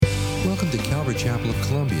Welcome to Calvary Chapel of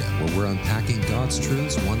Columbia, where we're unpacking God's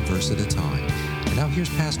truths one verse at a time. And now here's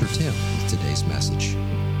Pastor Tim with today's message.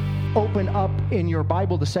 Open up in your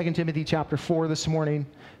Bible to 2 Timothy chapter 4 this morning.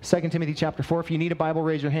 2 Timothy chapter 4. If you need a Bible,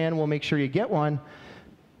 raise your hand. We'll make sure you get one.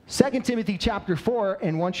 2 Timothy chapter 4,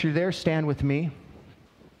 and once you're there, stand with me.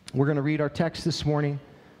 We're going to read our text this morning.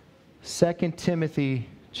 2 Timothy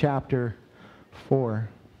chapter 4.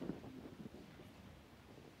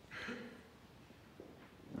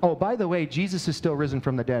 Oh, by the way, Jesus is still risen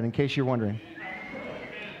from the dead, in case you're wondering.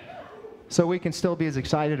 So we can still be as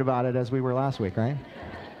excited about it as we were last week, right?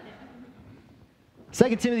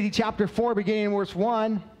 2 Timothy chapter 4, beginning in verse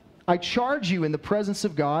 1, I charge you in the presence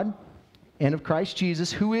of God and of Christ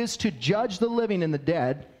Jesus, who is to judge the living and the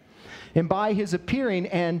dead, and by his appearing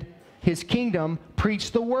and his kingdom,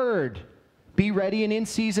 preach the word. Be ready and in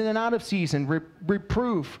season and out of season.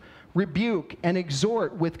 Reproof, rebuke, and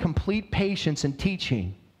exhort with complete patience and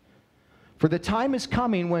teaching. For the time is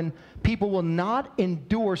coming when people will not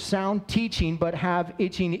endure sound teaching, but have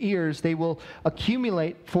itching ears. They will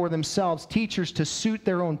accumulate for themselves teachers to suit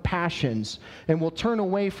their own passions, and will turn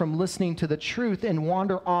away from listening to the truth and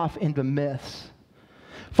wander off into myths.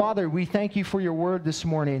 Father, we thank you for your word this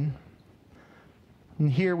morning.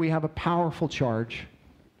 And here we have a powerful charge.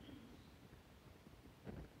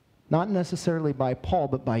 Not necessarily by Paul,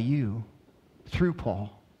 but by you, through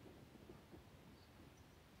Paul.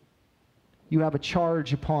 You have a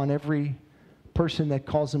charge upon every person that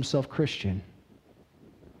calls himself Christian.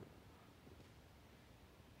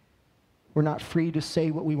 We're not free to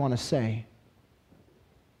say what we want to say,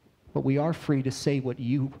 but we are free to say what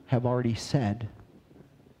you have already said,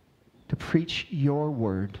 to preach your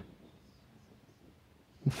word.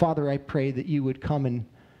 And Father, I pray that you would come and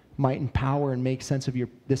might empower and make sense of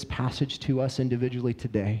this passage to us individually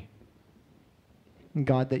today. And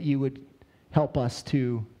God, that you would help us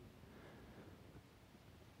to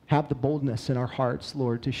have the boldness in our hearts,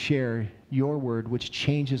 Lord, to share your word, which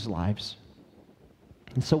changes lives.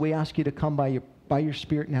 And so we ask you to come by your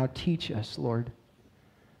Spirit now. Teach us, Lord.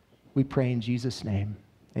 We pray in Jesus' name.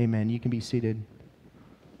 Amen. You can be seated.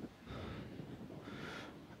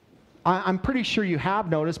 I'm pretty sure you have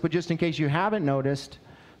noticed, but just in case you haven't noticed,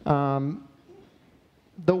 the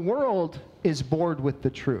world is bored with the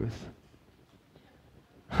truth.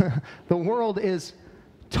 The world is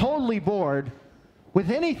totally bored with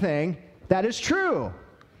anything that is true.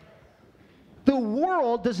 The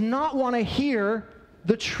world does not want to hear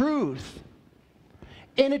the truth.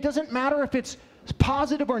 And it doesn't matter if it's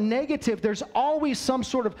positive or negative, there's always some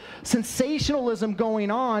sort of sensationalism going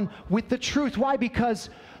on with the truth. Why? Because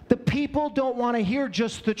the people don't want to hear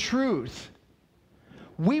just the truth.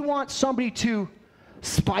 We want somebody to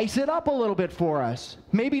spice it up a little bit for us,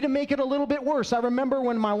 maybe to make it a little bit worse. I remember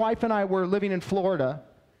when my wife and I were living in Florida,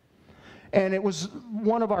 and it was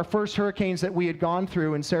one of our first hurricanes that we had gone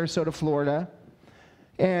through in Sarasota, Florida.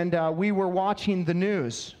 And we were watching the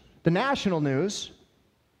news, the national news.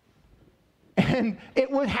 And it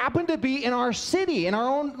would happen to be in our city, in our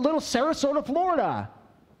own little Sarasota, Florida,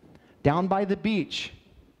 down by the beach.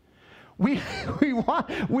 We have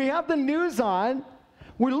the news on.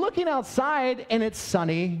 We're looking outside, and it's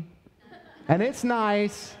sunny, and it's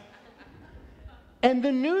nice. And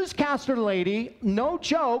the newscaster lady, no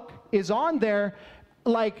joke, is on there,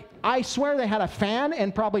 like, I swear they had a fan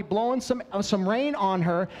and probably blowing some rain on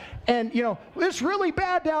her. And, you know, it's really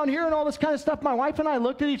bad down here and all this kind of stuff. My wife and I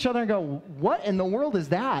looked at each other and go, what in the world is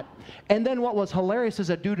that? And then what was hilarious is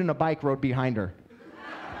a dude in a bike rode behind her.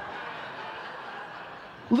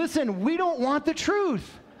 Listen, we don't want the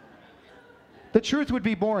truth. The truth would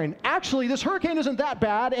be boring. Actually, this hurricane isn't that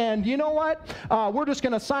bad, and you know what? We're just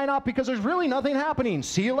going to sign off because there's really nothing happening.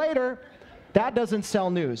 See you later. That doesn't sell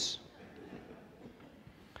news.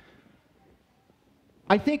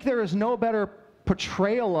 I think there is no better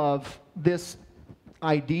portrayal of this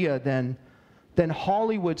idea than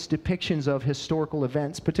Hollywood's depictions of historical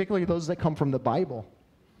events, particularly those that come from the Bible.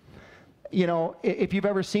 You know, if you've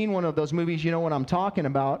ever seen one of those movies, you know what I'm talking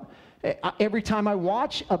about. Every time I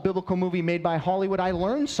watch a biblical movie made by Hollywood, I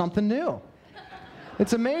learn something new.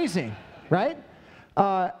 It's amazing, right?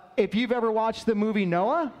 If you've ever watched the movie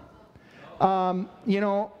Noah, you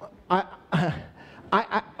know,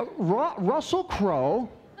 Russell Crowe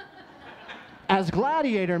as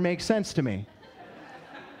Gladiator makes sense to me.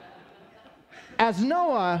 As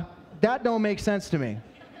Noah, that don't make sense to me.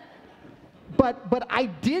 But I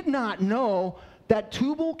did not know that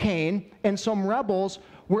Tubal Cain and some rebels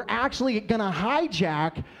were actually going to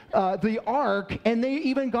hijack the ark, and they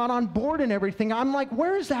even got on board and everything. I'm like,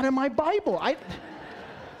 where is that in my Bible?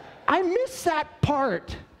 I missed that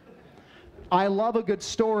part. I love a good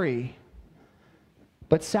story.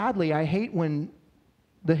 But sadly, I hate when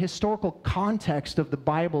the historical context of the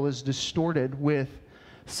Bible is distorted with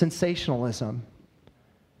sensationalism,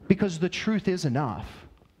 because the truth is enough.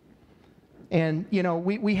 And, you know,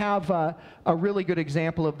 we have a really good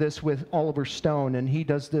example of this with Oliver Stone, and he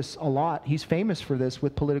does this a lot. He's famous for this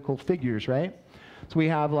with political figures, right? So we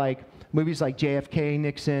have like movies like JFK,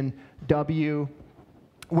 Nixon, W.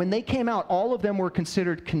 When they came out, all of them were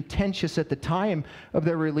considered contentious at the time of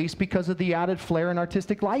their release because of the added flair and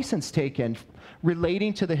artistic license taken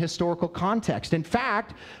relating to the historical context. In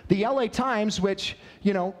fact, the LA Times, which,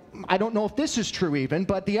 you know, I don't know if this is true even,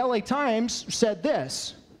 but the LA Times said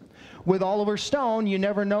this: with Oliver Stone, you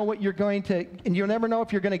never know what you're going to, and you'll never know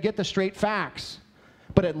if you're going to get the straight facts,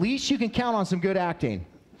 but at least you can count on some good acting.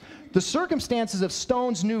 The circumstances of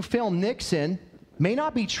Stone's new film, Nixon, may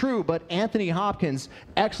not be true, but Anthony Hopkins'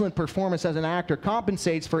 excellent performance as an actor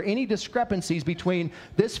compensates for any discrepancies between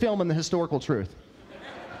this film and the historical truth.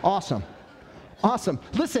 Awesome. Awesome.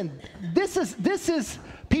 Listen, this is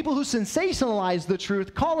people who sensationalize the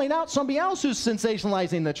truth calling out somebody else who's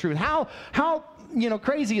sensationalizing the truth. How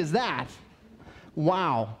crazy is that?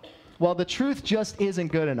 Wow. Well, the truth just isn't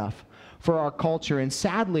good enough for our culture, and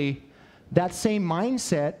sadly, that same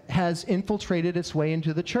mindset has infiltrated its way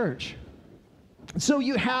into the church. So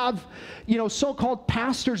you have, so-called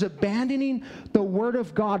pastors abandoning the Word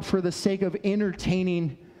of God for the sake of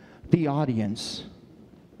entertaining the audience.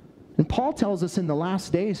 And Paul tells us in the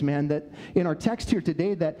last days, man, that in our text here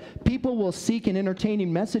today, that people will seek an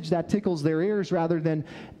entertaining message that tickles their ears rather than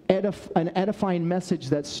an edifying message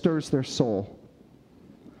that stirs their soul.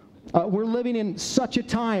 We're living in such a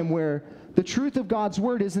time where the truth of God's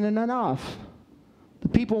Word isn't enough. The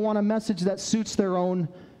people want a message that suits their own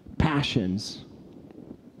passions.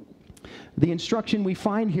 The instruction we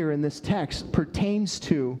find here in this text pertains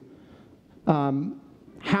to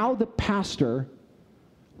how the pastor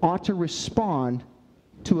ought to respond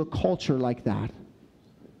to a culture like that.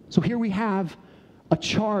 So here we have a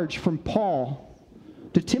charge from Paul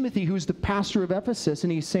to Timothy, who's the pastor of Ephesus,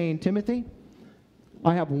 and he's saying, Timothy,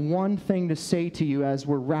 I have one thing to say to you as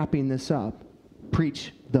we're wrapping this up.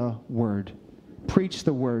 Preach the word. Preach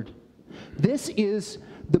the word. This is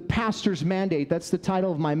the pastor's mandate. That's the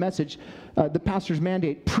title of my message, the pastor's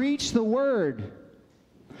mandate. Preach the word.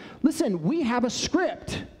 Listen, we have a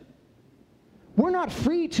script. We're not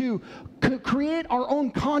free to create our own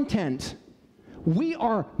content. We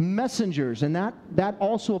are messengers, and that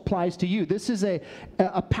also applies to you. This is a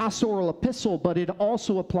pastoral epistle, but it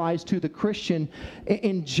also applies to the Christian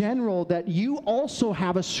in general, that you also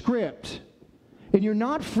have a script. And you're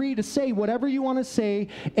not free to say whatever you want to say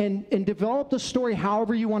and develop the story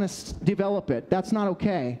however you want to develop it. That's not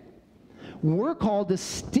okay. We're called to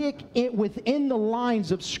stick it within the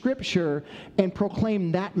lines of Scripture and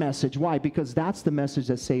proclaim that message. Why? Because that's the message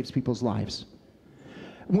that saves people's lives.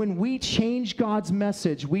 When we change God's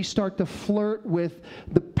message, we start to flirt with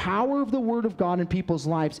the power of the Word of God in people's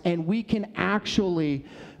lives, and we can actually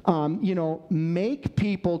make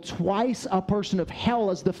people twice a person of hell,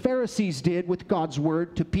 as the Pharisees did with God's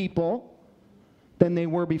Word to people, than they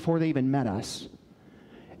were before they even met us.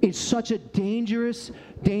 It's such a dangerous,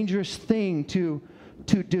 dangerous thing to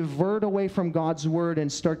divert away from God's Word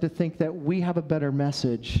and start to think that we have a better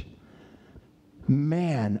message.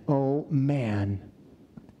 Man, oh man.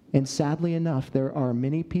 And sadly enough, there are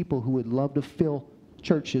many people who would love to fill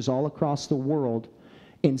churches all across the world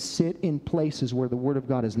and sit in places where the Word of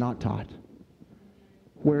God is not taught,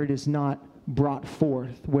 where it is not brought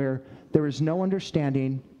forth, where there is no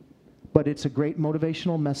understanding, but it's a great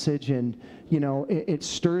motivational message, and, it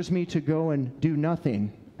stirs me to go and do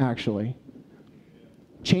nothing, actually.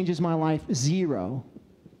 Changes my life zero,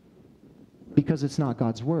 because it's not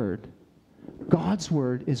God's Word. God's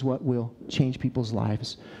Word is what will change people's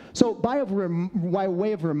lives. So by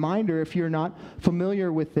way of reminder, if you're not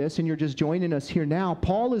familiar with this and you're just joining us here now,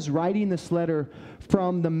 Paul is writing this letter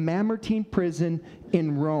from the Mamertine prison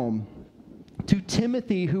in Rome to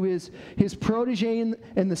Timothy, who is his protege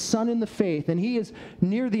and the son in the faith. And he is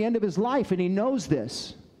near the end of his life, and he knows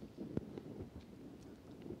this.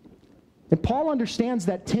 And Paul understands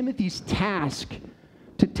that Timothy's task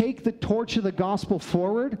to take the torch of the gospel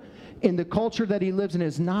forward in the culture that he lives in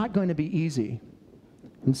is not going to be easy.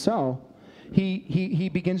 And so he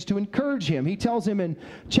begins to encourage him. He tells him in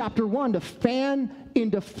chapter 1 to fan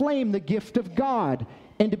into flame the gift of God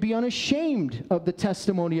and to be unashamed of the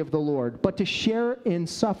testimony of the Lord, but to share in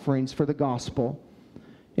sufferings for the gospel.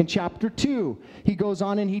 In chapter 2, he goes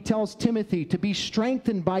on and he tells Timothy to be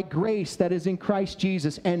strengthened by grace that is in Christ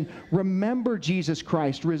Jesus, and remember Jesus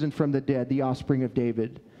Christ risen from the dead, the offspring of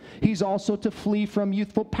David. He's also to flee from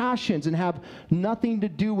youthful passions and have nothing to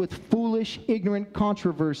do with foolish, ignorant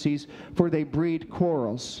controversies, for they breed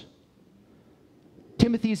quarrels.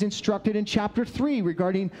 Timothy is instructed in chapter 3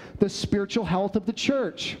 regarding the spiritual health of the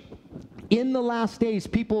church. In the last days,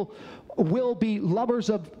 people will be lovers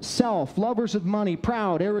of self, lovers of money,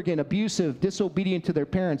 proud, arrogant, abusive, disobedient to their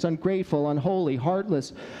parents, ungrateful, unholy,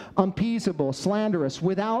 heartless, unappeasable, slanderous,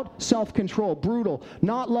 without self-control, brutal,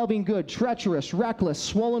 not loving good, treacherous, reckless,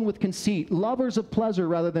 swollen with conceit, lovers of pleasure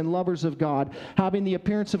rather than lovers of God, having the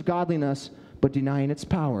appearance of godliness, but denying its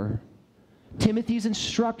power. Timothy is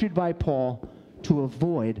instructed by Paul to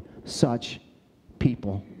avoid such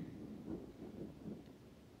people.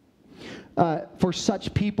 For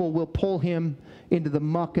such people will pull him into the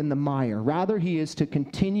muck and the mire. Rather, he is to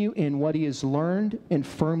continue in what he has learned and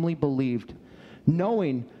firmly believed,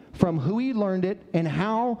 knowing from who he learned it and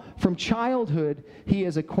how from childhood he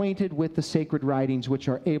is acquainted with the sacred writings, which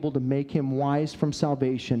are able to make him wise from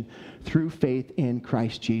salvation through faith in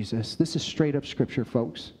Christ Jesus. This is straight up scripture,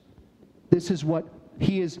 folks. This is what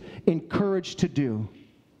he is encouraged to do.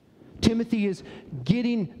 Timothy is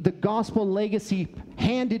getting the gospel legacy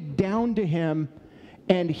handed down to him,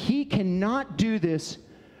 and he cannot do this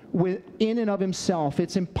in and of himself.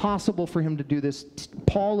 It's impossible for him to do this.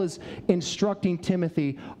 Paul is instructing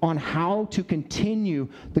Timothy on how to continue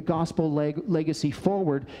the gospel legacy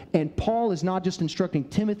forward, and Paul is not just instructing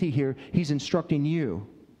Timothy here, he's instructing you.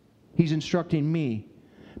 He's instructing me.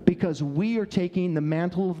 Because we are taking the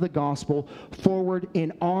mantle of the gospel forward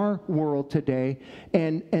in our world today,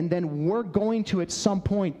 and then we're going to, at some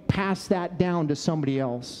point, pass that down to somebody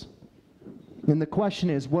else. And the question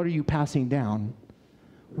is, what are you passing down?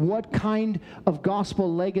 What kind of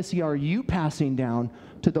gospel legacy are you passing down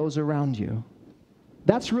to those around you?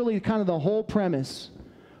 That's really kind of the whole premise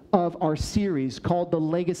of our series called the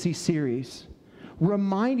Legacy Series.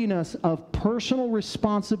 Reminding us of personal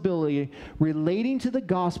responsibility relating to the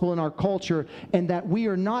gospel in our culture, and that we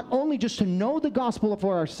are not only just to know the gospel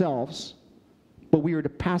for ourselves, but we are to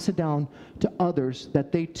pass it down to others,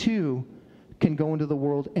 that they too can go into the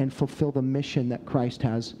world and fulfill the mission that Christ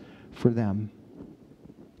has for them.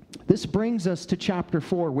 This brings us to chapter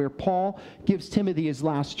 4, where Paul gives Timothy his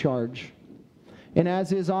last charge. And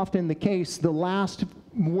as is often the case, the last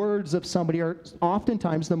words of somebody are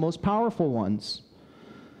oftentimes the most powerful ones.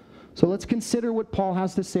 So let's consider what Paul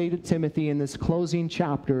has to say to Timothy in this closing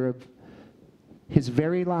chapter of his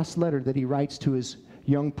very last letter that he writes to his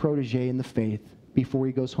young protege in the faith before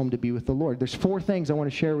he goes home to be with the Lord. There's 4 things I want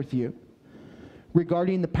to share with you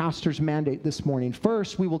regarding the pastor's mandate this morning.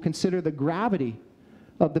 First, we will consider the gravity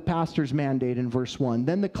of the pastor's mandate in verse 1.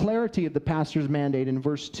 Then the clarity of the pastor's mandate in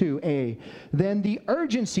verse 2a. Then the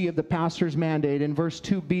urgency of the pastor's mandate in verse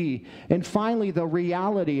 2b. And finally, the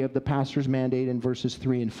reality of the pastor's mandate in verses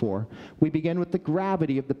 3 and 4. We begin with the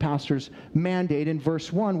gravity of the pastor's mandate in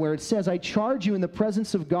verse 1, where it says, I charge you in the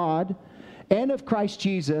presence of God and of Christ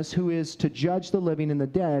Jesus, who is to judge the living and the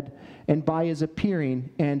dead, and by his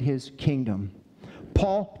appearing and his kingdom.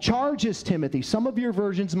 Paul charges Timothy. Some of your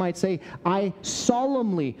versions might say, I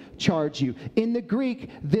solemnly charge you. In the Greek,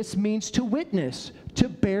 this means to witness, to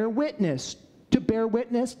bear witness,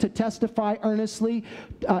 to testify earnestly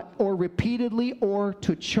or repeatedly, or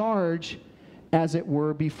to charge, as it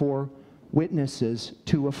were, before witnesses,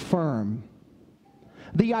 to affirm.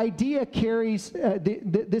 The idea carries,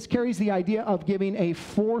 this carries the idea of giving a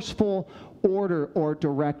forceful order or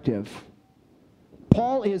directive.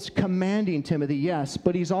 Paul is commanding Timothy, yes,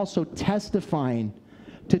 but he's also testifying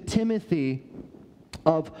to Timothy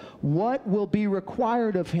of what will be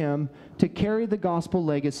required of him to carry the gospel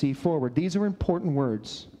legacy forward. These are important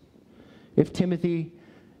words. If Timothy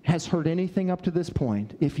has heard anything up to this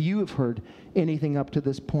point, if you have heard anything up to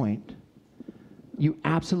this point, you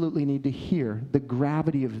absolutely need to hear the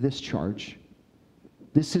gravity of this charge.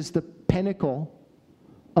 This is the pinnacle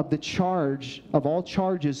of the charge, of all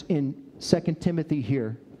charges in 2 Timothy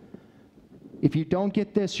here. If you don't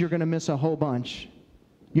get this, you're going to miss a whole bunch.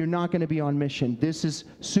 You're not going to be on mission. This is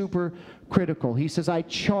super critical. He says, I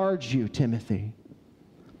charge you, Timothy.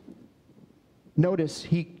 Notice,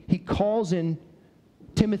 he calls in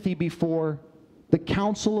Timothy before the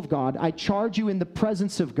counsel of God. I charge you in the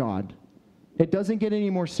presence of God. It doesn't get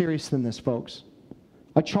any more serious than this, folks.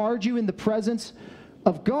 I charge you in the presence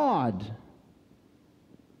of God.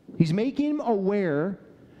 He's making him aware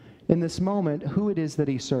in this moment who it is that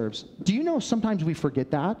he serves. Do you know sometimes we forget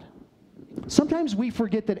that? Sometimes we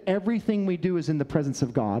forget that everything we do is in the presence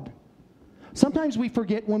of God. Sometimes we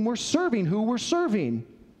forget when we're serving who we're serving.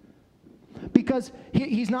 Because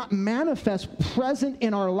he's not manifest, present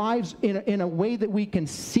in our lives in a way that we can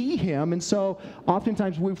see him. And so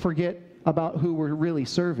oftentimes we forget about who we're really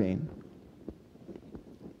serving.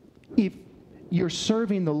 If you're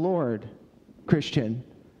serving the Lord, Christian,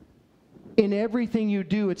 in everything you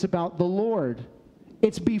do, it's about the Lord.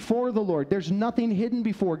 It's before the Lord. There's nothing hidden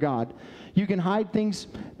before God. You can hide things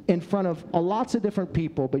in front of lots of different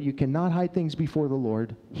people, but you cannot hide things before the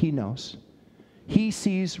Lord. He knows. He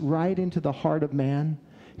sees right into the heart of man.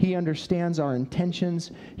 He understands our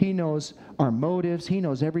intentions. He knows our motives. He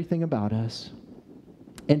knows everything about us.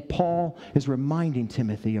 And Paul is reminding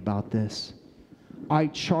Timothy about this. I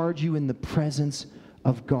charge you in the presence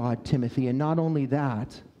of God, Timothy. And not only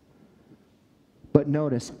that, but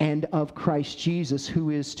notice, and of Christ Jesus, who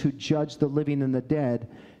is to judge the living and the dead,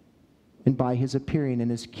 and by his appearing in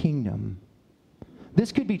his kingdom.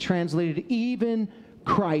 This could be translated even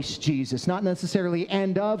Christ Jesus, not necessarily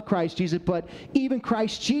and of Christ Jesus, but even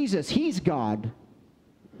Christ Jesus. He's God.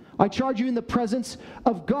 I charge you in the presence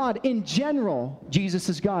of God. In general, Jesus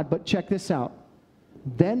is God. But check this out.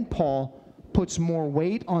 Then Paul puts more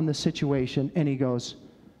weight on the situation, and he goes,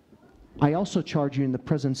 I also charge you in the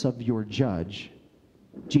presence of your judge,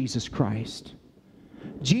 Jesus Christ.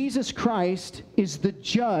 Jesus Christ is the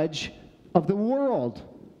judge of the world.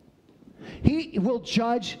 He will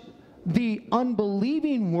judge the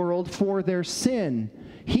unbelieving world for their sin.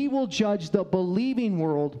 He will judge the believing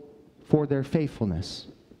world for their faithfulness.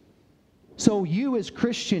 So you as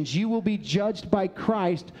Christians, you will be judged by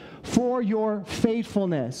Christ for your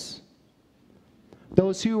faithfulness.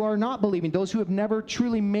 Those who are not believing, those who have never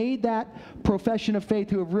truly made that profession of faith,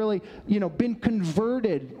 who have really, been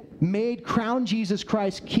converted, crowned Jesus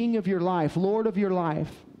Christ King of your life, Lord of your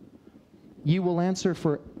life, you will answer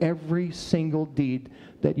for every single deed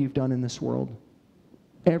that you've done in this world.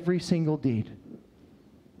 Every single deed.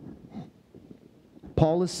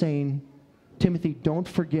 Paul is saying, Timothy, don't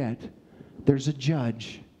forget, there's a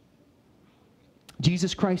judge.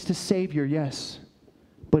 Jesus Christ is Savior, yes,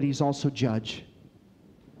 but he's also judge.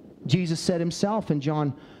 Jesus said himself in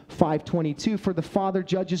John 5:22, for the Father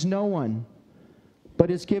judges no one, but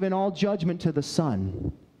has given all judgment to the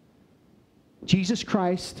Son. Jesus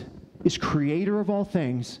Christ is creator of all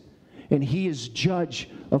things, and he is judge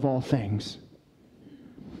of all things.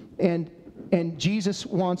 And Jesus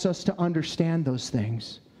wants us to understand those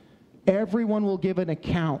things. Everyone will give an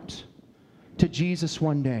account to Jesus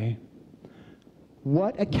one day.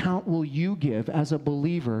 What account will you give as a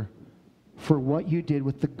believer for what you did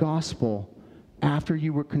with the gospel after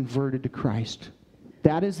you were converted to Christ?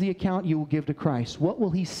 That is the account you will give to Christ. What will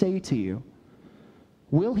he say to you?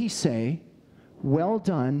 Will he say, well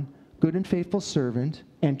done, good and faithful servant,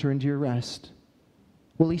 enter into your rest?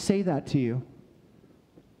 Will he say that to you?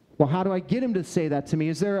 Well, how do I get him to say that to me?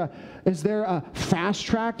 Is there a fast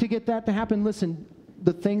track to get that to happen? Listen,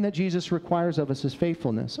 the thing that Jesus requires of us is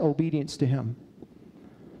faithfulness, obedience to him.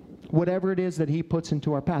 Whatever it is that he puts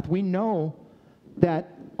into our path. We know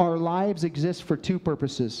that our lives exist for two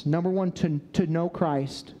purposes. Number one, to know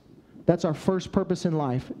Christ. That's our first purpose in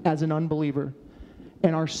life as an unbeliever.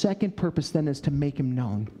 And our second purpose then is to make him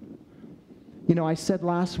known. I said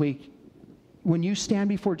last week, when you stand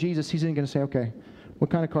before Jesus, he's not going to say, okay, what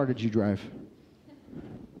kind of car did you drive?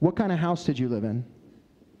 What kind of house did you live in?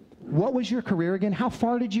 What was your career again? How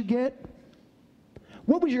far did you get?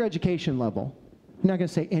 What was your education level? I'm not going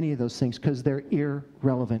to say any of those things because they're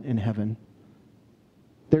irrelevant in heaven.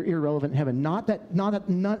 They're irrelevant in heaven. Not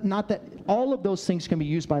that all of those things can be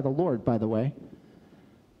used by the Lord, by the way.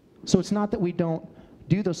 So it's not that we don't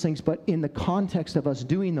do those things, but in the context of us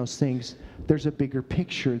doing those things, there's a bigger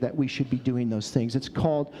picture that we should be doing those things. It's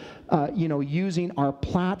called, using our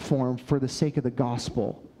platform for the sake of the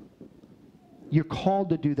gospel. You're called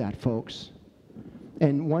to do that, folks.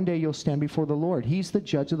 And one day you'll stand before the Lord. He's the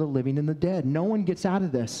judge of the living and the dead. No one gets out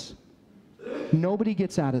of this. Nobody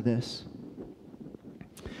gets out of this.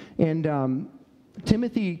 And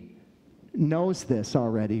Timothy knows this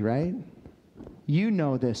already, right? You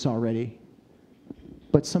know this already.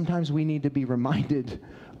 But sometimes we need to be reminded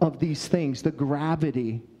of these things, the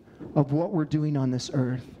gravity of what we're doing on this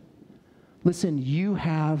earth. Listen, you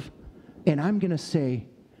have, and I'm going to say,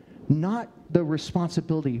 not the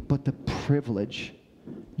responsibility, but the privilege.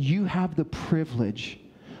 You have the privilege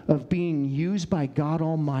of being used by God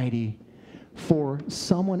Almighty for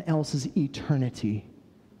someone else's eternity.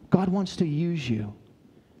 God wants to use you.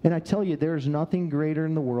 And I tell you, there's nothing greater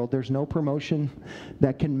in the world. There's no promotion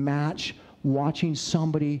that can match watching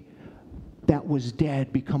somebody that was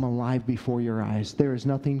dead become alive before your eyes. There is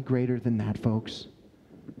nothing greater than that, folks.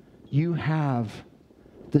 You have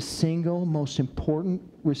the single most important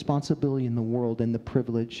responsibility in the world and the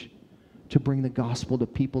privilege to bring the gospel to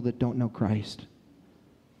people that don't know Christ.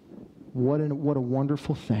 What a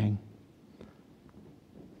wonderful thing.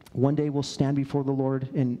 One day we'll stand before the Lord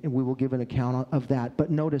and we will give an account of that. But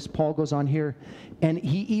notice, Paul goes on here, and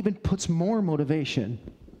he even puts more motivation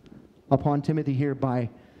upon Timothy here by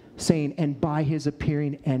saying, and by his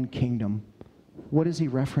appearing and kingdom. What is he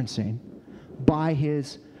referencing? By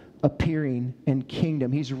his appearing and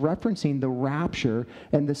kingdom. He's referencing the rapture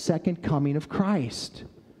and the second coming of Christ.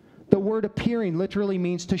 The word appearing literally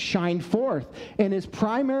means to shine forth and is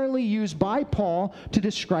primarily used by Paul to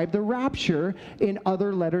describe the rapture in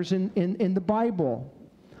other letters in the Bible.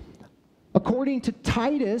 According to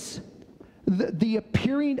Titus, the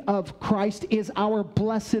appearing of Christ is our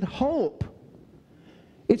blessed hope.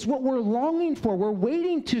 It's what we're longing for. We're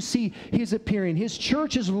waiting to see his appearing. His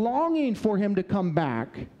church is longing for him to come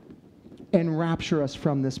back and rapture us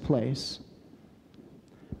from this place.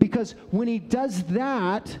 Because when he does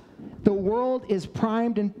that, the world is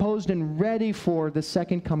primed and posed and ready for the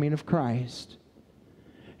second coming of Christ.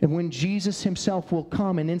 And when Jesus himself will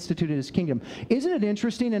come and institute his kingdom. Isn't it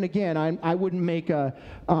interesting? And again, I wouldn't make I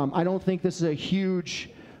don't think this is a huge,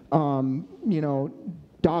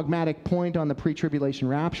 dogmatic point on the pre-tribulation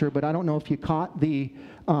rapture, but I don't know if you caught the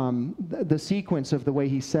sequence of the way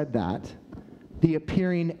he said that. The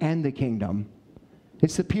appearing and the kingdom.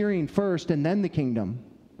 It's the appearing first and then the kingdom.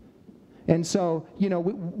 And so,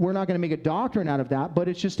 we're not going to make a doctrine out of that, but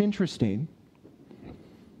it's just interesting.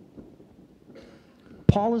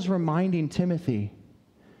 Paul is reminding Timothy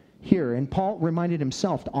here, and Paul reminded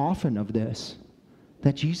himself often of this,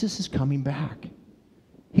 that Jesus is coming back.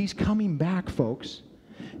 He's coming back, folks.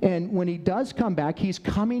 And when he does come back, he's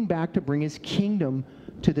coming back to bring his kingdom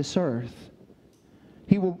to this earth.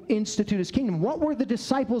 He will institute his kingdom. What were the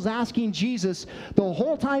disciples asking Jesus the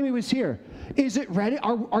whole time he was here? Is it ready?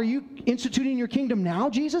 Are you instituting your kingdom now,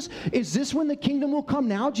 Jesus? Is this when the kingdom will come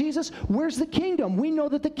now, Jesus? Where's the kingdom? We know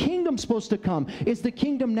that the kingdom's supposed to come. Is the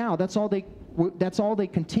kingdom now? That's all they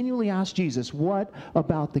continually ask Jesus. What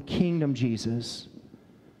about the kingdom, Jesus?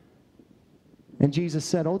 And Jesus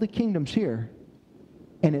said, the kingdom's here,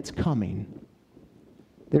 and it's coming.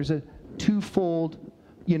 There's a twofold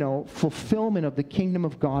fulfillment of the kingdom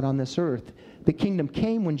of God on this earth. The kingdom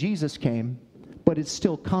came when Jesus came, but it's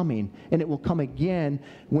still coming, and it will come again.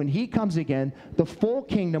 When he comes again, the full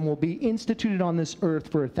kingdom will be instituted on this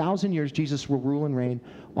earth for 1,000 years. Jesus will rule and reign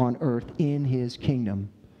on earth in his kingdom.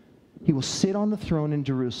 He will sit on the throne in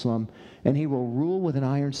Jerusalem, and he will rule with an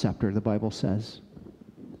iron scepter, the Bible says.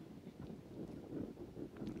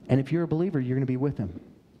 And if you're a believer, you're going to be with him.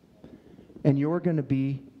 And you're going to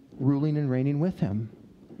be ruling and reigning with him.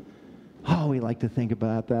 Oh, we like to think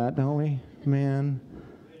about that, don't we? Man.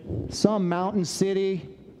 Some mountain city,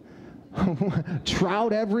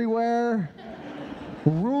 trout everywhere,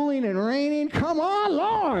 ruling and reigning. Come on,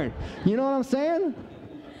 Lord. You know what I'm saying?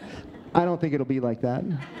 I don't think it'll be like that.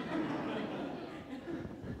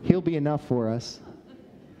 He'll be enough for us.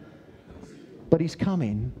 But he's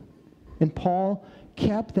coming. And Paul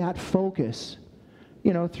kept that focus.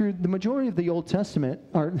 Through the majority of the Old Testament,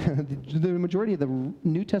 or the majority of the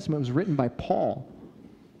New Testament was written by Paul.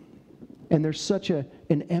 And there's such an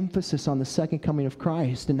emphasis on the second coming of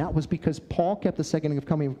Christ. And that was because Paul kept the second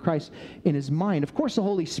coming of Christ in his mind. Of course, the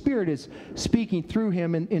Holy Spirit is speaking through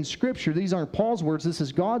him in Scripture. These aren't Paul's words. This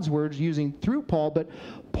is God's words using through Paul. But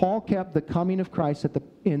Paul kept the coming of Christ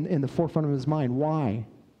in the forefront of his mind. Why?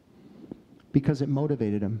 Because it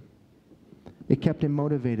motivated him. It kept him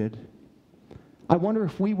motivated. I wonder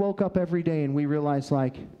if we woke up every day and we realized,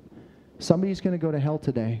 somebody's going to go to hell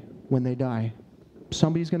today when they die.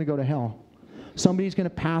 Somebody's going to go to hell. Somebody's going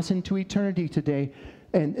to pass into eternity today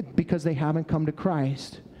and because they haven't come to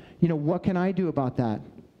Christ. What can I do about that?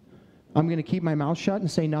 I'm going to keep my mouth shut and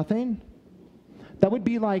say nothing? That would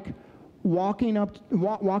be like walking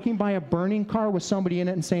by a burning car with somebody in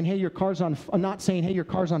it and saying, hey, your car's on, not saying, hey, your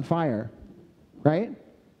car's on fire. Right?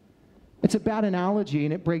 It's a bad analogy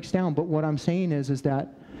and it breaks down, but what I'm saying is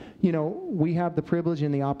that, we have the privilege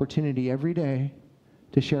and the opportunity every day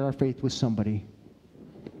to share our faith with somebody.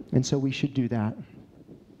 And so we should do that.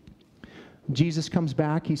 Jesus comes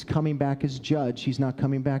back. He's coming back as judge. He's not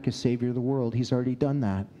coming back as Savior of the world. He's already done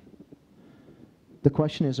that. The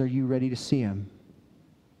question is, are you ready to see him?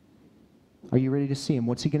 Are you ready to see him?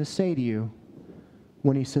 What's he going to say to you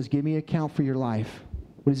when he says, give me an account for your life?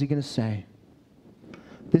 What is he going to say?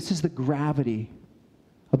 This is the gravity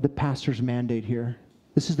of the pastor's mandate here.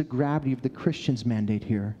 This is the gravity of the Christian's mandate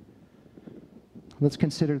here. Let's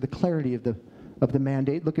consider the clarity of the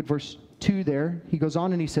mandate. Look at verse 2 there. He goes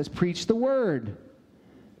on and he says, preach the word.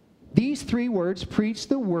 These three words, preach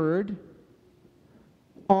the word,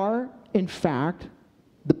 are, in fact,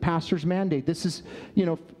 the pastor's mandate. This is,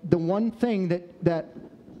 the one thing that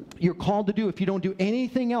you're called to do. If you don't do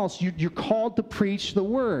anything else, you're called to preach the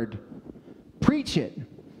word. Preach it.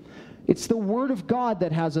 It's the word of God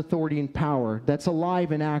that has authority and power, that's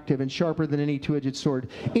alive and active and sharper than any two-edged sword.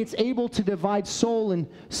 It's able to divide soul and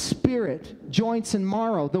spirit, joints and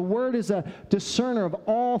marrow. The word is a discerner of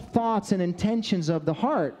all thoughts and intentions of the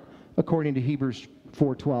heart, according to Hebrews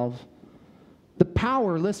 4:12. The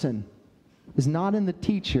power, listen, is not in the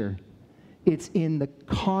teacher. It's in the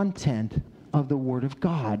content of the word of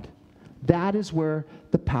God. That is where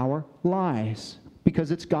the power lies,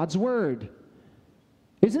 because it's God's word.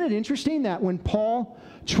 Isn't it interesting that when Paul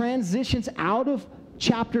transitions out of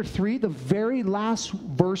chapter 3, the very last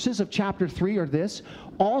verses of chapter 3 are this: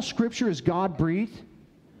 all Scripture is God-breathed.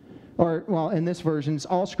 Or, well, in this version,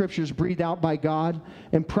 all Scripture is breathed out by God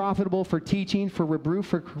and profitable for teaching, for reproof,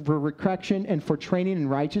 for correction, and for training in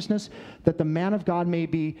righteousness, that the man of God may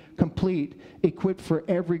be complete, equipped for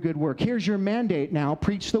every good work. Here's your mandate now: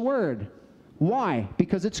 preach the word. Why?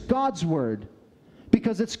 Because it's God's word.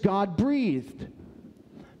 Because it's God-breathed.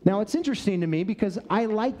 Now, it's interesting to me because I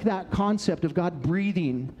like that concept of God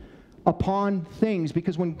breathing upon things,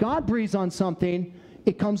 because when God breathes on something,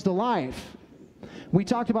 it comes to life. We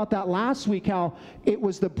talked about that last week, how it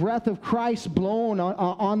was the breath of Christ blown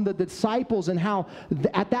on the disciples, and how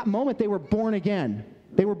at that moment they were born again.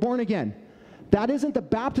 They were born again. That isn't the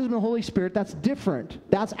baptism of the Holy Spirit. That's different.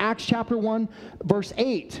 That's Acts chapter 1, verse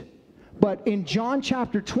 8. But in John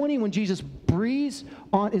chapter 20, when Jesus breathes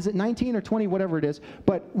on, is it 19 or 20, whatever it is,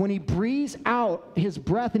 but when he breathes out his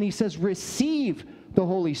breath and he says, receive the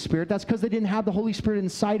Holy Spirit, that's because they didn't have the Holy Spirit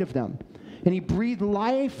inside of them. And he breathed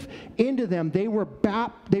life into them. They were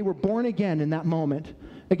born again in that moment.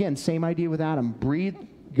 Again, same idea with Adam. Breathed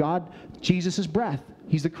God, Jesus' breath.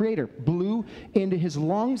 He's the creator. Blew into his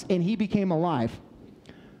lungs and he became alive.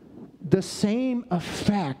 The same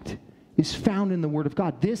effect is found in the Word of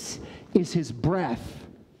God. This is his breath.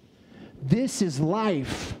 This is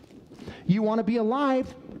life. You want to be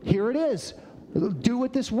alive? Here it is. Do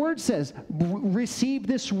what this word says. Receive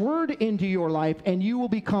this word into your life and you will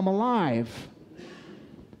become alive.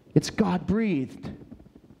 It's God-breathed.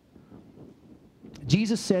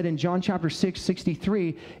 Jesus said in John chapter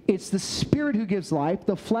 6:63, it's the Spirit who gives life.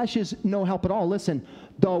 The flesh is no help at all. Listen,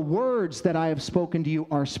 the words that I have spoken to you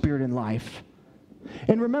are spirit and life.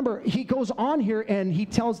 And remember, he goes on here and he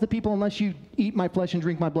tells the people, unless you eat my flesh and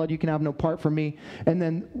drink my blood, you can have no part from me. And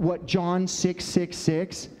then what, John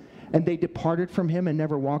 6:6, and they departed from him and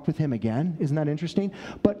never walked with him again. Isn't that interesting?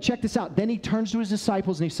 But check this out. Then he turns to his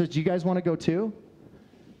disciples and he says, do you guys want to go too?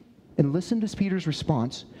 And listen to Peter's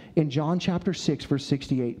response. In John chapter 6, verse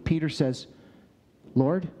 68, Peter says,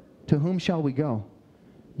 Lord, to whom shall we go?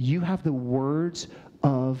 You have the words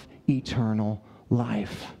of eternal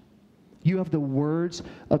life. You have the words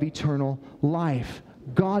of eternal life.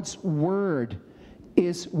 God's word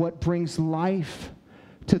is what brings life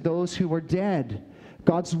to those who are dead.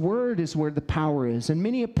 God's word is where the power is. And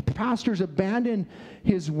many pastors abandon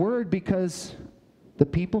his word because the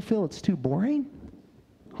people feel it's too boring.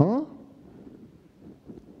 Huh?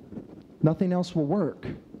 Nothing else will work.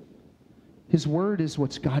 His word is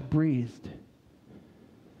what's God-breathed.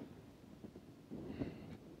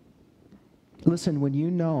 Listen, when you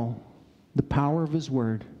know the power of his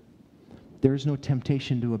word, there's no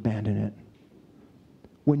temptation to abandon it.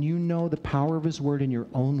 When you know the power of his word in your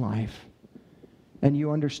own life, and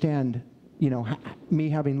you understand, me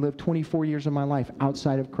having lived 24 years of my life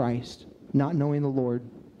outside of Christ, not knowing the Lord,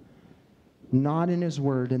 not in his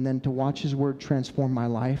word, and then to watch his word transform my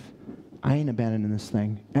life, I ain't abandoning this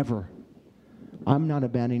thing, ever. I'm not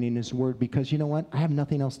abandoning his word because you know what? I have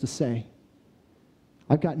nothing else to say.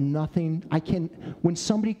 I've got nothing. When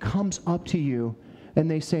somebody comes up to you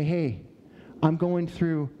and they say, hey, I'm going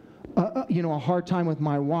through a hard time with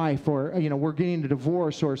my wife, or we're getting a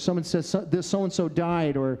divorce, or someone says this so-and-so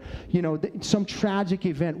died, or some tragic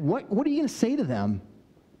event, what are you going to say to them?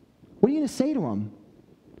 What are you going to say to them?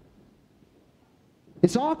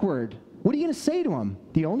 It's awkward. What are you going to say to them?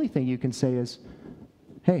 The only thing you can say is,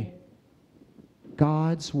 hey,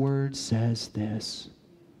 God's word says this.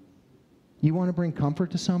 You want to bring comfort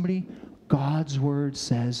to somebody? God's word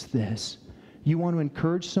says this. You want to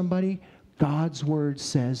encourage somebody? God's word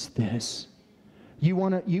says this. You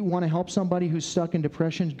want to help somebody who's stuck in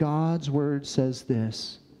depression? God's word says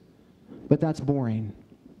this. But that's boring.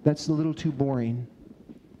 That's a little too boring.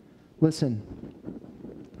 Listen,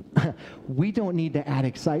 we don't need to add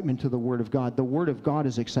excitement to the word of God. The word of God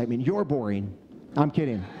is excitement. You're boring. I'm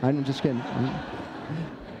kidding. I'm just kidding.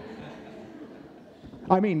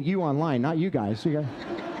 I mean, you online, not you guys.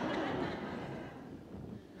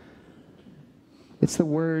 It's the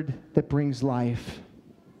word that brings life,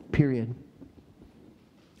 period.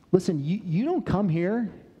 Listen, you don't come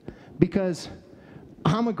here because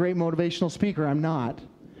I'm a great motivational speaker. I'm not.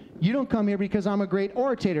 You don't come here because I'm a great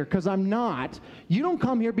orator, because I'm not. You don't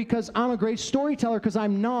come here because I'm a great storyteller, because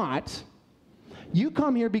I'm not. You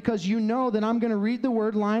come here because you know that I'm going to read the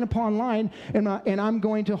word line upon line, and I'm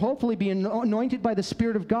going to hopefully be anointed by the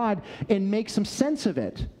Spirit of God and make some sense of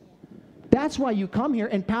it. That's why you come here,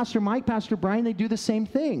 and Pastor Mike, Pastor Brian, they do the same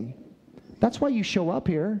thing. That's why you show up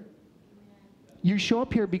here. You show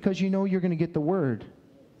up here because you know you're going to get the word.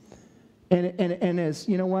 And as,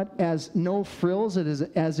 you know what, as no frills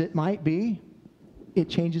as it might be, it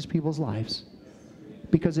changes people's lives.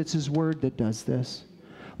 Because it's his word that does this.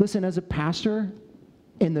 Listen, as a pastor,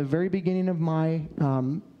 in the very beginning of my,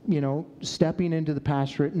 stepping into the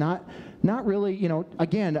pastorate, not really,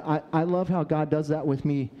 again, I love how God does that with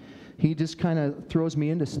me. He just kind of throws me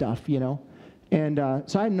into stuff, And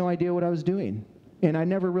so I had no idea what I was doing. And I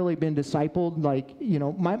never really been discipled. Like,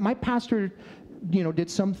 my pastor, did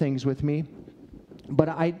some things with me. But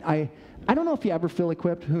I don't know if you ever feel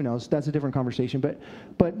equipped. Who knows? That's a different conversation.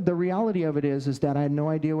 But the reality of it is that I had no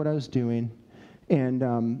idea what I was doing. And,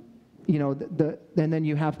 and then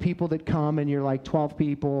you have people that come and you're like 12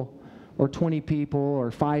 people or 20 people or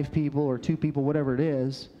 5 people or 2 people, whatever it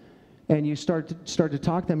is. And you start to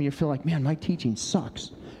talk to them and you feel like, man, my teaching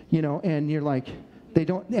sucks, and you're like, they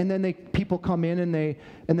don't, and then people come in and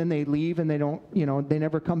then they leave and they don't, they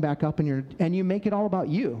never come back up and you make it all about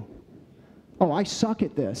you. Oh, I suck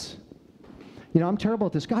at this. I'm terrible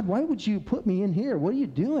at this. God, why would you put me in here? What are you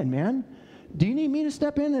doing, man? Do you need me to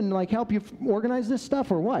step in and help you organize this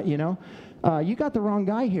stuff or what, You got the wrong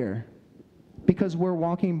guy here because we're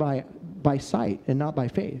walking by sight and not by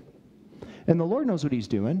faith. And the Lord knows what he's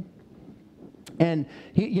doing. And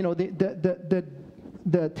he,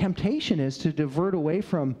 the temptation is to divert away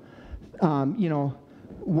from,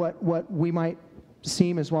 what we might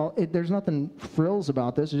seem as well. There's nothing frills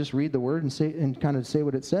about this. Just read the word and say and kind of say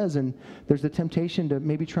what it says. And there's the temptation to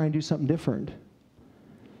maybe try and do something different.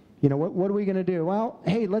 What are we going to do? Well,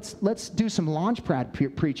 hey, let's do some launch pad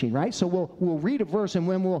preaching, right? So we'll read a verse, and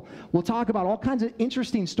then we'll talk about all kinds of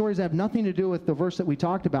interesting stories that have nothing to do with the verse that we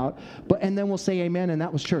talked about. And then we'll say amen, and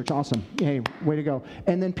that was church. Awesome. Hey, way to go.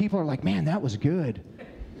 And then people are like, man, that was good.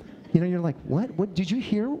 You're like, what? What did you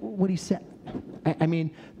hear what he said? I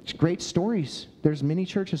mean, it's great stories. There's many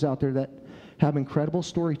churches out there that have incredible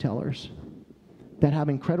storytellers, that have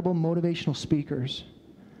incredible motivational speakers,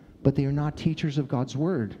 but they are not teachers of God's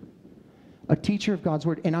word. A teacher of God's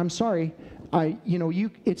word, and I'm sorry,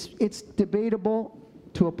 it's debatable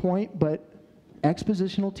to a point, but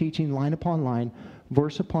expositional teaching, line upon line,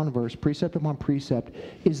 verse upon verse, precept upon precept,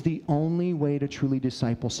 is the only way to truly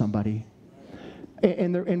disciple somebody.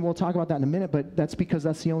 And we'll talk about that in a minute, but that's because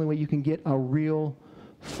that's the only way you can get a real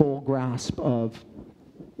full grasp of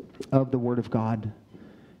the Word of God.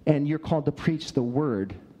 And you're called to preach the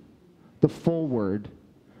Word, the full Word,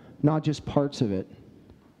 not just parts of it.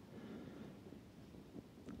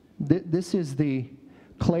 This is the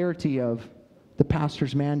clarity of the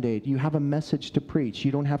pastor's mandate. You have a message to preach.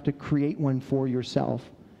 You don't have to create one for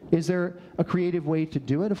yourself. Is there a creative way to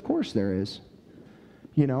do it? Of course there is.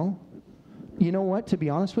 You know what? To be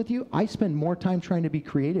honest with you, I spend more time trying to be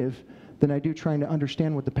creative than I do trying to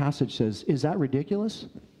understand what the passage says. Is that ridiculous?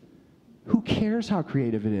 Who cares how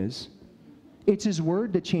creative it is? It's His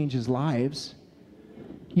Word that changes lives.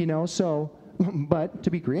 But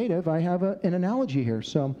to be creative, I have an analogy here.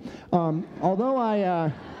 So, although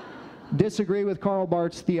I disagree with Karl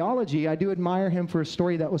Barth's theology, I do admire him for a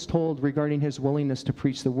story that was told regarding his willingness to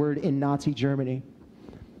preach the Word in Nazi Germany.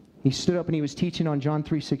 He stood up and he was teaching on John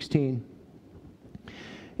 3:16.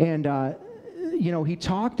 And, he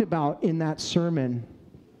talked about in that sermon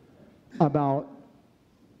about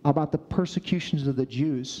the persecutions of the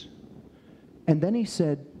Jews. And then he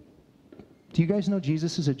said, do you guys know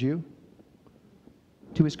Jesus is a Jew?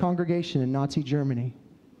 To his congregation in Nazi Germany.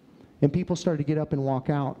 And people started to get up and walk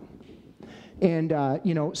out. And,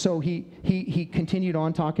 so he continued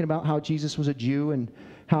on talking about how Jesus was a Jew and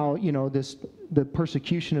how, the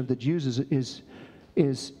persecution of the Jews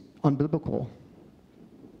is unbiblical.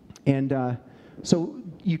 And so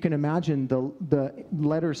you can imagine the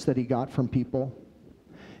letters that he got from people.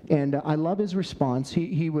 And I love his response.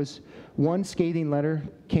 He was, one scathing letter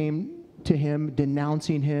came to him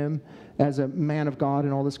denouncing him as a man of God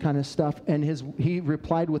and all this kind of stuff. And he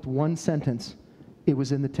replied with one sentence. It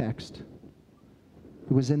was in the text.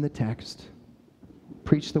 It was in the text.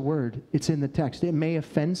 Preach the word. It's in the text. It may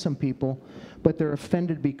offend some people, but they're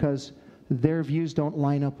offended because their views don't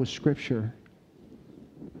line up with Scripture.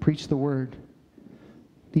 Preach the word.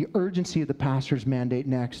 The urgency of the pastor's mandate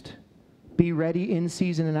next. Be ready in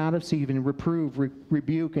season and out of season, reprove,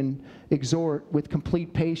 rebuke, and exhort with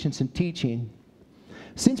complete patience and teaching.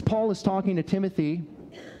 Since Paul is talking to Timothy,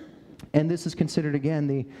 and this is considered, again,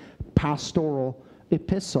 the pastoral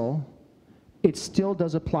epistle, it still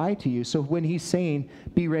does apply to you. So when he's saying,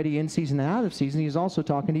 be ready in season and out of season, he's also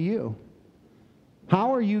talking to you.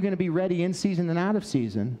 How are you going to be ready in season and out of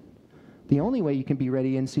season? The only way you can be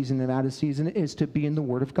ready in season and out of season is to be in the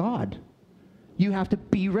Word of God. You have to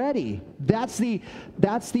be ready. That's the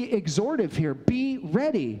exhortive here. Be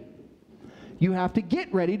ready. You have to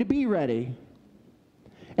get ready to be ready.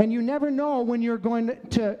 And you never know when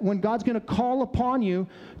when God's going to call upon you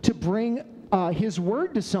to bring His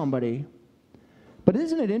Word to somebody. But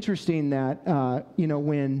isn't it interesting that,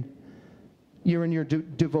 when you're in your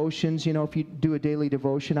devotions, if you do a daily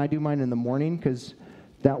devotion, I do mine in the morning because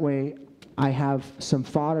that way I have some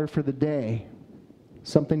fodder for the day,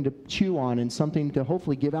 something to chew on and something to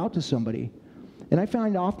hopefully give out to somebody. And I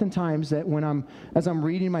find oftentimes that as I'm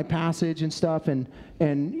reading my passage and stuff and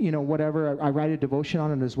whatever, I write a devotion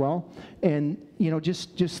on it as well. And,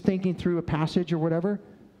 just thinking through a passage or whatever,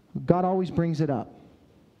 God always brings it up.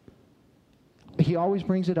 He always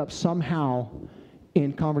brings it up somehow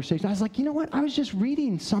in conversation. I was like, you know what? I was just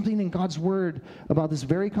reading something in God's Word about this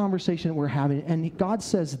very conversation that we're having, and God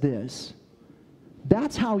says this.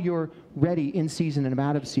 That's how you're ready in season and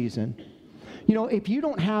out of season. If you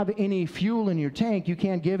don't have any fuel in your tank, you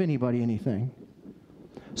can't give anybody anything.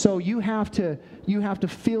 So you have to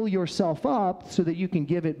fill yourself up so that you can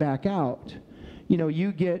give it back out.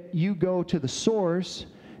 You go to the source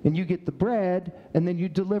and you get the bread and then you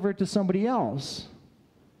deliver it to somebody else.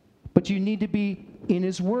 But you need to be in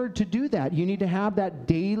His Word to do that. You need to have that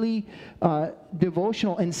daily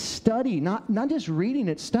devotional and study, not just reading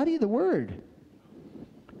it, study the Word.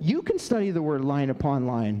 You can study the Word line upon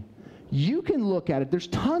line. You can look at it. There's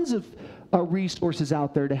tons of resources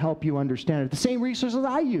out there to help you understand it. The same resources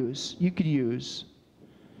I use, you could use.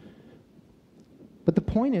 But the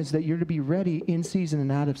point is that you're to be ready in season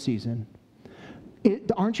and out of season.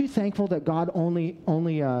 Aren't you thankful that God only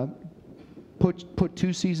put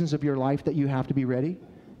 2 seasons of your life that you have to be ready?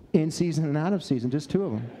 In season and out of season, just 2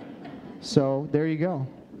 of them. So there you go.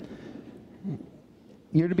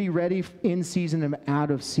 You're to be ready in season and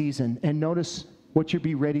out of season. And notice what you'll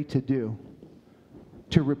be ready to do.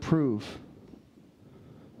 To reprove.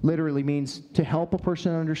 Literally means to help a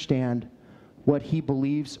person understand what he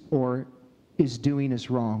believes or is doing is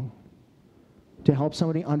wrong. To help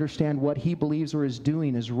somebody understand what he believes or is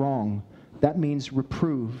doing is wrong. That means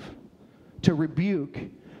reprove. To rebuke.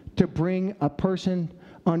 To bring a person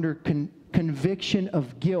under conviction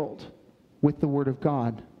of guilt with the Word of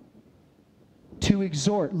God. To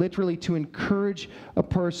exhort, literally to encourage a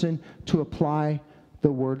person to apply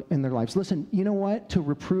the Word in their lives. Listen, you know what? To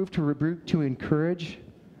reprove, to rebuke, to encourage,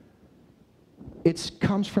 it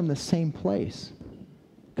comes from the same place.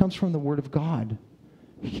 It comes from the Word of God.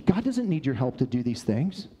 God doesn't need your help to do these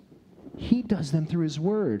things. He does them through His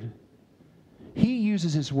Word. He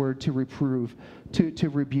uses His Word to reprove, to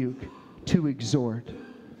rebuke, to exhort.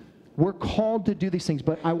 We're called to do these things,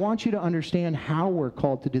 but I want you to understand how we're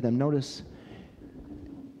called to do them. Notice,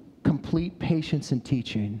 complete patience in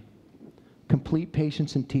teaching. Complete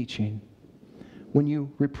patience in teaching. When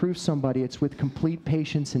you reprove somebody, it's with complete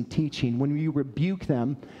patience and teaching. When you rebuke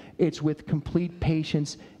them, it's with complete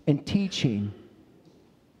patience and teaching.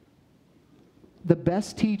 The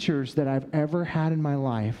best teachers that I've ever had in my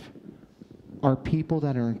life are people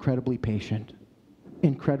that are incredibly patient.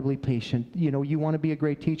 Incredibly patient. You want to be a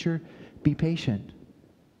great teacher? Be patient.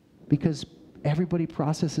 Because everybody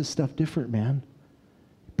processes stuff different, man.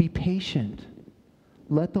 Be patient.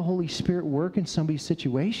 Let the Holy Spirit work in somebody's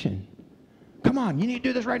situation. Come on, you need to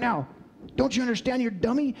do this right now. Don't you understand, you're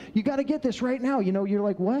dummy? You got to get this right now. You're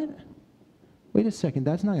like, what? Wait a second,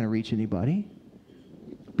 that's not going to reach anybody.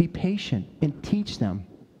 Be patient and teach them.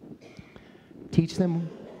 Teach them.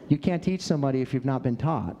 You can't teach somebody if you've not been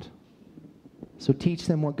taught. So teach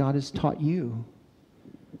them what God has taught you.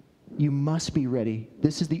 You must be ready.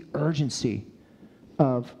 This is the urgency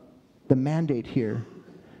of the mandate here.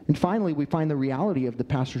 And finally, we find the reality of the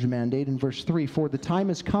pastor's mandate in verse 3. For the time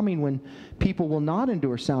is coming when people will not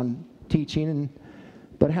endure sound teaching,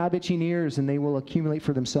 but have itching ears, and they will accumulate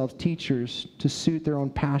for themselves teachers to suit their own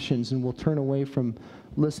passions, and will turn away from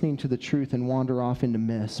listening to the truth and wander off into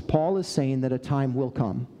myths. Paul is saying that a time will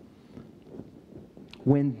come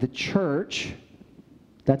when the church,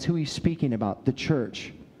 That's who he's speaking about, the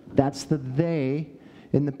church. That's the they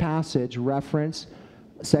in the passage. Reference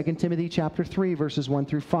 2 Timothy chapter 3, verses 1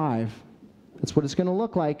 through 5. That's what it's going to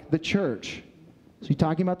look like, the church. So you're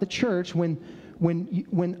talking about the church when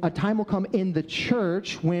a time will come in the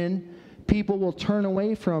church when people will turn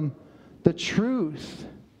away from the truth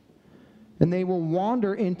and they will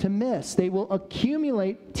wander into myths. They will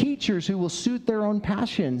accumulate teachers who will suit their own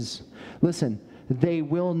passions. Listen, they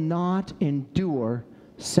will not endure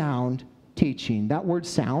sound teaching. That word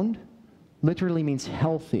sound literally means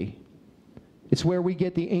healthy. It's where we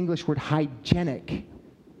get the English word hygienic.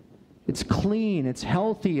 It's clean, it's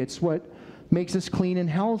healthy, it's what makes us clean and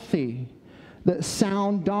healthy. The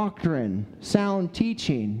sound doctrine, sound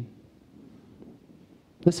teaching.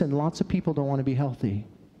 Listen, lots of people don't want to be healthy.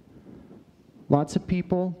 Lots of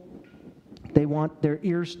people, they want their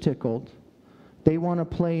ears tickled. They want to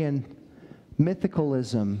play in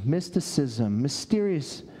mythicalism, mysticism,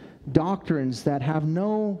 mysterious doctrines that have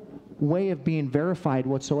no way of being verified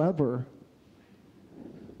whatsoever.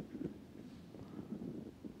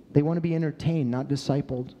 They want to be entertained, not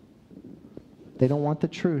discipled. They don't want the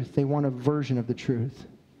truth. They want a version of the truth.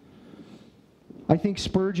 I think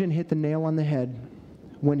Spurgeon hit the nail on the head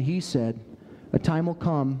when he said, a time will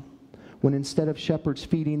come when instead of shepherds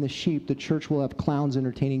feeding the sheep, the church will have clowns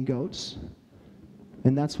entertaining goats.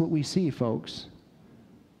 And that's what we see, folks.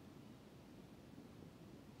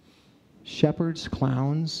 Shepherds,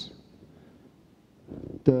 clowns,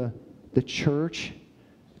 the church,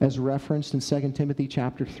 as referenced in 2 Timothy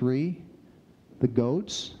chapter 3, the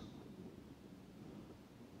goats.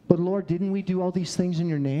 But Lord, didn't we do all these things in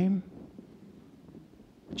your name?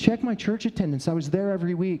 Check my church attendance. I was there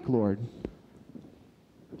every week, Lord.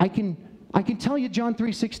 I can tell you John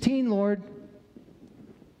 3:16, Lord.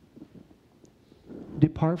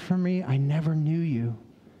 Depart from me, I never knew you.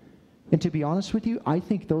 And to be honest with you, I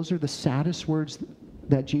think those are the saddest words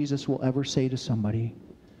that Jesus will ever say to somebody.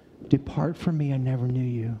 Depart from me, I never knew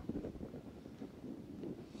you.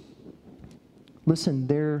 Listen,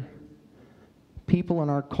 people in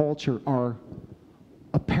our culture are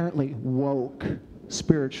apparently woke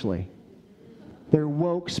spiritually. They're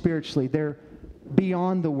woke spiritually. They're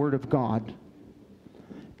beyond the Word of God.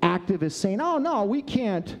 Activists saying, oh no, we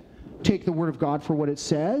can't take the Word of God for what it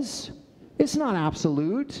says. It's not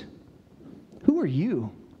absolute. Who are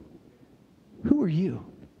you? Who are you?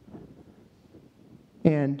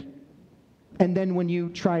 And then when you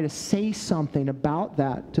try to say something about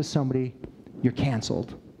that to somebody, you're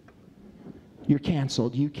canceled. You're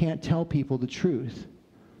canceled. You can't tell people the truth.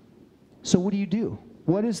 So what do?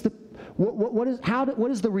 What is the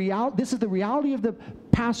reality? This is the reality of the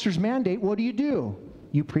pastor's mandate. What do?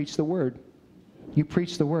 You preach the word. You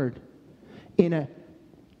preach the word. In a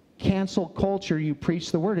cancel culture, you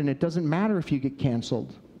preach the word, and it doesn't matter if you get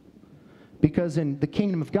canceled. Because in the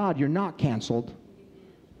kingdom of God, you're not canceled.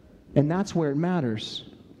 And that's where it matters.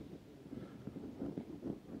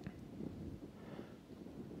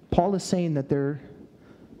 Paul is saying that there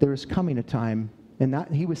is coming a time, and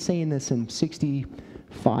that he was saying this in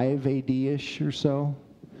 65 AD-ish or so,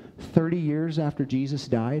 30 years after Jesus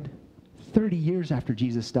died. 30 years after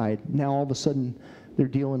Jesus died. Now all of a sudden, they're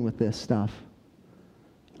dealing with this stuff.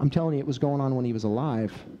 I'm telling you, it was going on when he was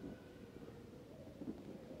alive.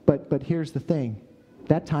 But here's the thing.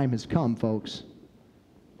 That time has come, folks.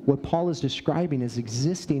 What Paul is describing is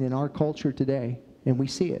existing in our culture today, and we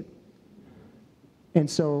see it. And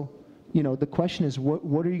so, the question is,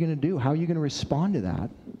 what are you going to do? How are you going to respond to that?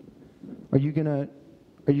 Are you going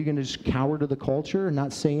to just cower to the culture and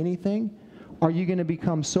not say anything? Are you going to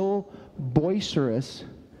become so boisterous,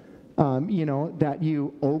 that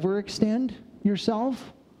you overextend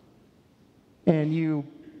yourself and you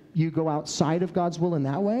go outside of God's will in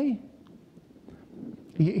that way?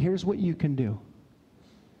 Here's what you can do.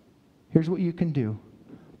 Here's what you can do.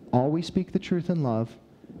 Always speak the truth in love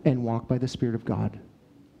and walk by the Spirit of God.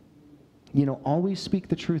 Always speak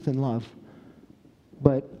the truth in love,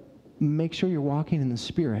 but make sure you're walking in the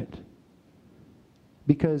Spirit.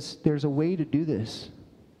 Because there's a way to do this.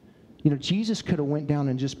 Jesus could have went down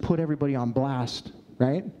and just put everybody on blast,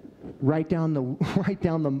 right? Right down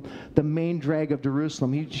the main drag of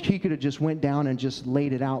Jerusalem. He could have just went down and just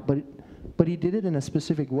laid it out, but he did it in a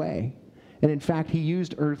specific way. And in fact, he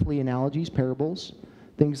used earthly analogies, parables,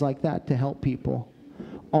 things like that to help people.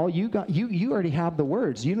 All you already have the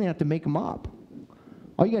words. You don't have to make them up.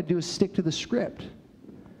 All you got to do is stick to the script.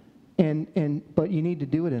 But you need to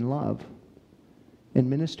do it in love and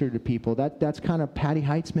minister to people. That's kind of Patty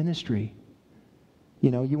Heights ministry.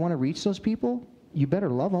 You want to reach those people, you better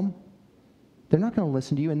love them. They're not going to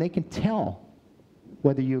listen to you, and they can tell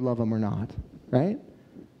whether you love them or not, right?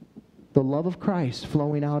 the love of Christ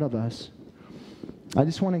flowing out of us. I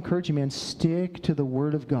just want to encourage you, man, stick to the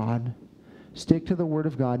Word of God. Stick to the Word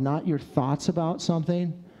of God, not your thoughts about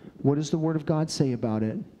something. What does the Word of God say about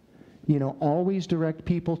it? You know, always direct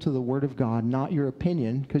people to the Word of God, not your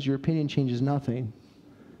opinion, because your opinion changes nothing.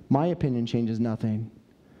 My opinion changes nothing.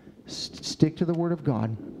 Stick to the Word of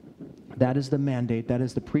God. That is the mandate. That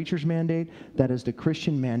is the preacher's mandate. That is the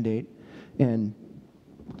Christian mandate. And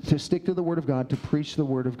to stick to the Word of God, to preach the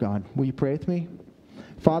Word of God. Will you pray with me?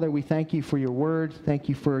 Father, we thank you for your Word. Thank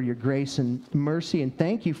you for your grace and mercy. And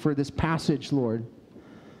thank you for this passage, Lord,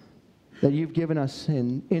 that you've given us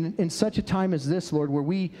in such a time as this, Lord, where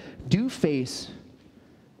we do face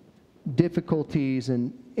difficulties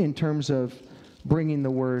and in terms of bringing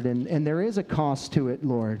the Word. And there is a cost to it,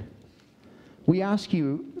 Lord. We ask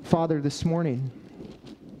you, Father, this morning,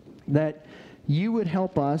 that you would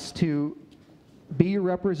help us to be your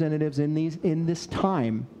representatives in this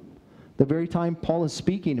time, the very time Paul is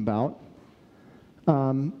speaking about,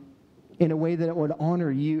 in a way that it would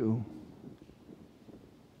honor you.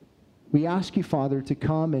 We ask you, Father, to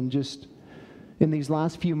come and just, in these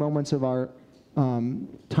last few moments of our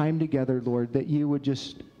time together, Lord, that you would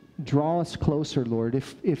just draw us closer, Lord.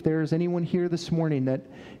 If there is anyone here this morning that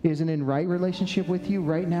isn't in right relationship with you,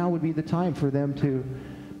 right now would be the time for them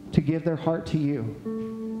to give their heart to you.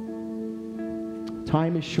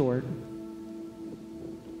 Time is short.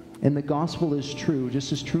 And the gospel is true,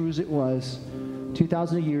 just as true as it was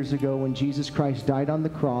 2,000 years ago when Jesus Christ died on the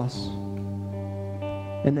cross,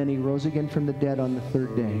 and then he rose again from the dead on the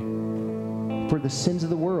third day for the sins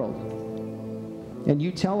of the world. And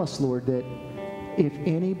you tell us, Lord, that if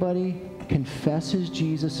anybody confesses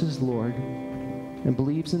Jesus as Lord and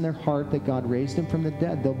believes in their heart that God raised him from the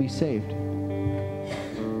dead, they'll be saved.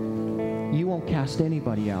 You won't cast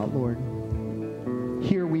anybody out, Lord.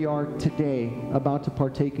 Here we are today about to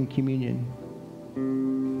partake in communion,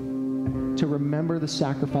 to remember the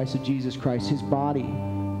sacrifice of Jesus Christ, his body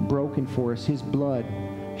broken for us, his blood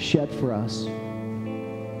shed for us,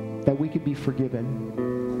 that we could be forgiven.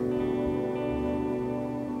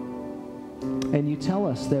 And you tell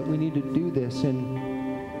us that we need to do this,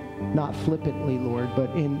 and not flippantly, Lord,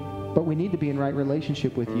 but we need to be in right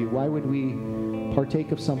relationship with you. Why would we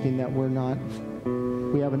partake of something that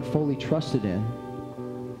we haven't fully trusted in?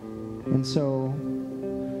 And so,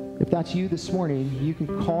 if that's you this morning, you can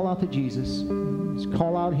call out to Jesus. Just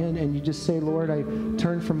call out him, and you just say, Lord, I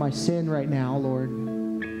turn from my sin right now, Lord,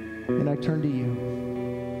 and I turn to you.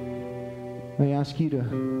 I ask you to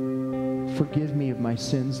forgive me of my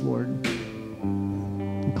sins, Lord,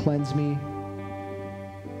 and cleanse me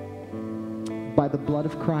by the blood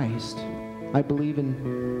of Christ. I believe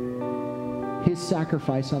in his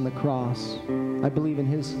sacrifice on the cross. I believe in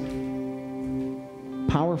his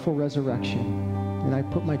powerful resurrection, and I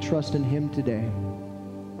put my trust in him today.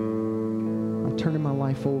 I'm turning my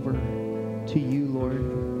life over to you, Lord,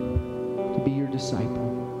 to be your disciple.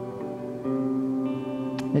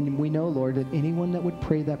 And we know, Lord, that anyone that would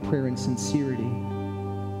pray that prayer in sincerity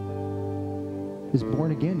is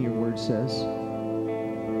born again, your word says.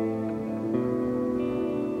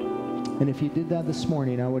 And if you did that this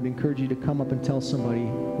morning, I would encourage you to come up and tell somebody,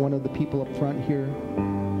 one of the people up front here.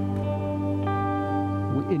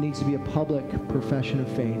 It needs to be a public profession of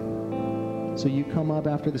faith. So you come up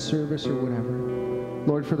after the service or whatever.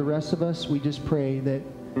 Lord, for the rest of us, we just pray that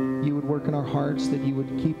you would work in our hearts, that you would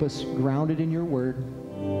keep us grounded in your word,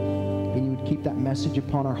 and you would keep that message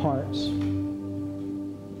upon our hearts.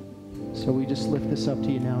 So we just lift this up to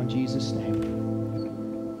you now in Jesus' name.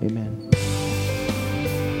 Amen.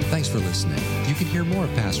 Thanks for listening. You can hear more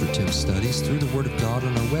of Pastor Tim's studies through the Word of God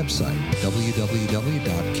on our website,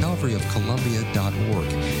 www.calvaryofcolumbia.org.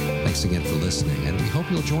 Thanks again for listening, and we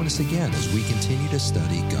hope you'll join us again as we continue to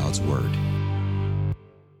study God's Word.